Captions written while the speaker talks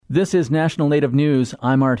This is National Native News.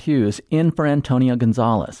 I'm Art Hughes, in for Antonia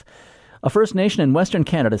Gonzalez. A First Nation in Western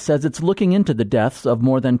Canada says it's looking into the deaths of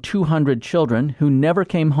more than 200 children who never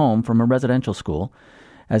came home from a residential school.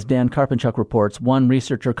 As Dan Karpinchuk reports, one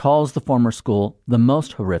researcher calls the former school the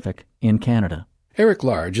most horrific in Canada. Eric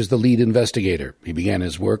Large is the lead investigator. He began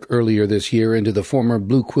his work earlier this year into the former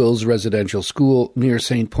Blue Quills residential school near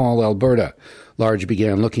St. Paul, Alberta. Large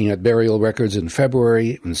began looking at burial records in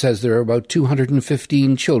February and says there are about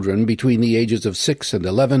 215 children between the ages of 6 and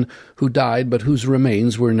 11 who died but whose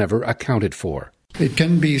remains were never accounted for. It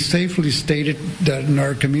can be safely stated that in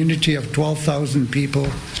our community of 12,000 people,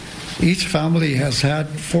 each family has had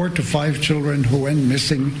 4 to 5 children who went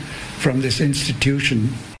missing from this institution.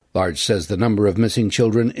 Large says the number of missing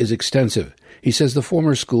children is extensive. He says the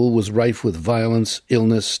former school was rife with violence,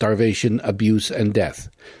 illness, starvation, abuse, and death.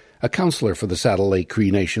 A counselor for the Saddle Lake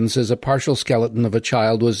Cree Nation says a partial skeleton of a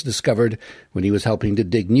child was discovered when he was helping to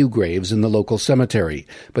dig new graves in the local cemetery,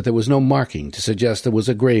 but there was no marking to suggest there was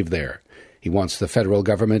a grave there. He wants the federal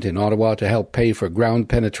government in Ottawa to help pay for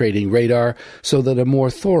ground-penetrating radar so that a more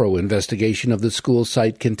thorough investigation of the school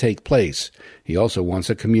site can take place. He also wants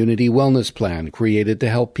a community wellness plan created to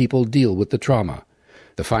help people deal with the trauma.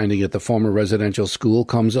 The finding at the former residential school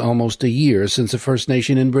comes almost a year since a First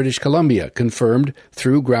Nation in British Columbia confirmed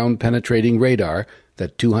through ground-penetrating radar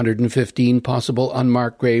that 215 possible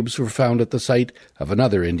unmarked graves were found at the site of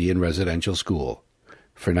another Indian residential school.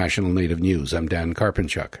 For National Native News, I'm Dan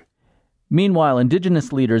Karpinchuk. Meanwhile,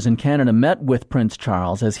 Indigenous leaders in Canada met with Prince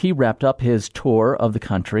Charles as he wrapped up his tour of the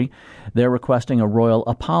country. They're requesting a royal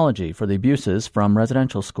apology for the abuses from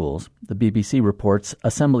residential schools. The BBC reports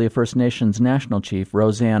Assembly of First Nations National Chief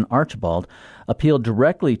Roseanne Archibald appealed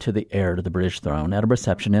directly to the heir to the British throne at a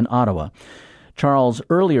reception in Ottawa. Charles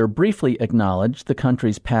earlier briefly acknowledged the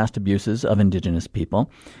country's past abuses of Indigenous people.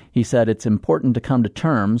 He said it's important to come to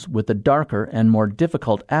terms with the darker and more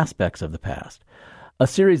difficult aspects of the past. A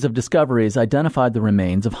series of discoveries identified the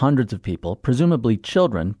remains of hundreds of people, presumably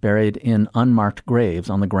children, buried in unmarked graves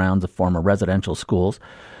on the grounds of former residential schools.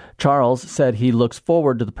 Charles said he looks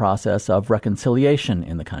forward to the process of reconciliation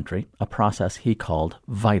in the country, a process he called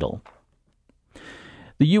vital.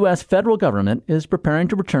 The U.S. federal government is preparing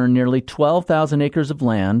to return nearly 12,000 acres of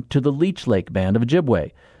land to the Leech Lake Band of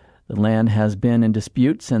Ojibwe. The land has been in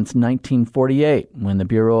dispute since 1948, when the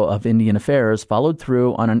Bureau of Indian Affairs followed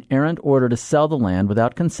through on an errant order to sell the land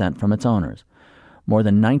without consent from its owners. More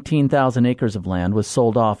than 19,000 acres of land was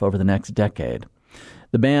sold off over the next decade.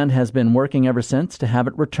 The band has been working ever since to have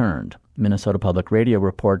it returned. Minnesota Public Radio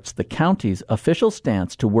reports the county's official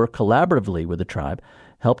stance to work collaboratively with the tribe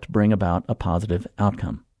helped bring about a positive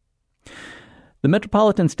outcome. The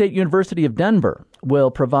Metropolitan State University of Denver will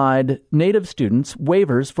provide Native students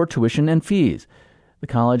waivers for tuition and fees. The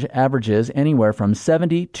college averages anywhere from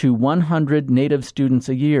 70 to 100 Native students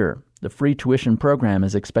a year. The free tuition program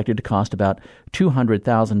is expected to cost about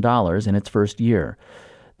 $200,000 in its first year.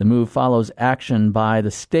 The move follows action by the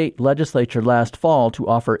state legislature last fall to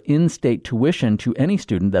offer in-state tuition to any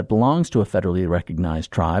student that belongs to a federally recognized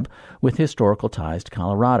tribe with historical ties to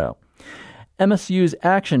Colorado. MSU's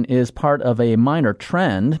action is part of a minor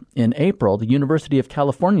trend. In April, the University of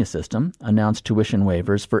California system announced tuition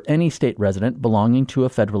waivers for any state resident belonging to a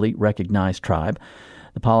federally recognized tribe.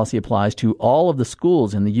 The policy applies to all of the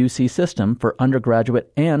schools in the UC system for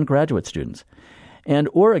undergraduate and graduate students. And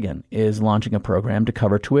Oregon is launching a program to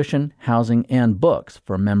cover tuition, housing, and books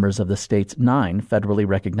for members of the state's 9 federally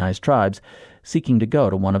recognized tribes seeking to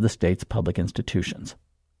go to one of the state's public institutions.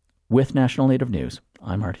 With National Native News,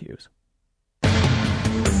 I'm Art Hughes.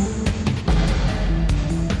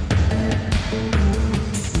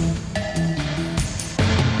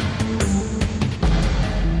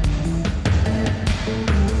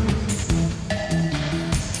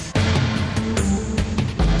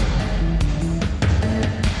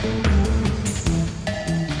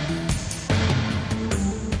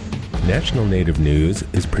 National Native News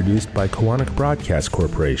is produced by Koahnic Broadcast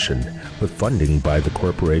Corporation with funding by the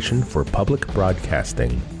Corporation for Public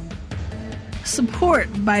Broadcasting. Support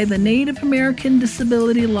by the Native American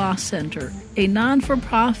Disability Law Center, a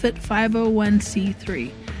non-for-profit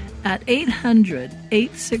 501c3 at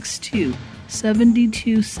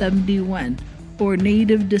 800-862-7271 or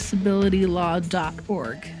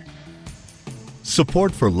nativedisabilitylaw.org.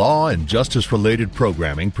 Support for law and justice-related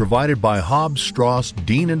programming provided by Hobbs, Strauss,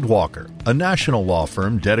 Dean & Walker, a national law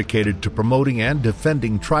firm dedicated to promoting and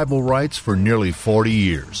defending tribal rights for nearly 40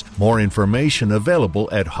 years. More information available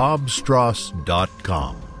at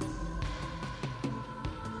hobbsstrauss.com.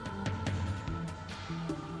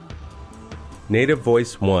 Native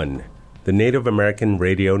Voice One, the Native American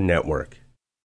Radio Network.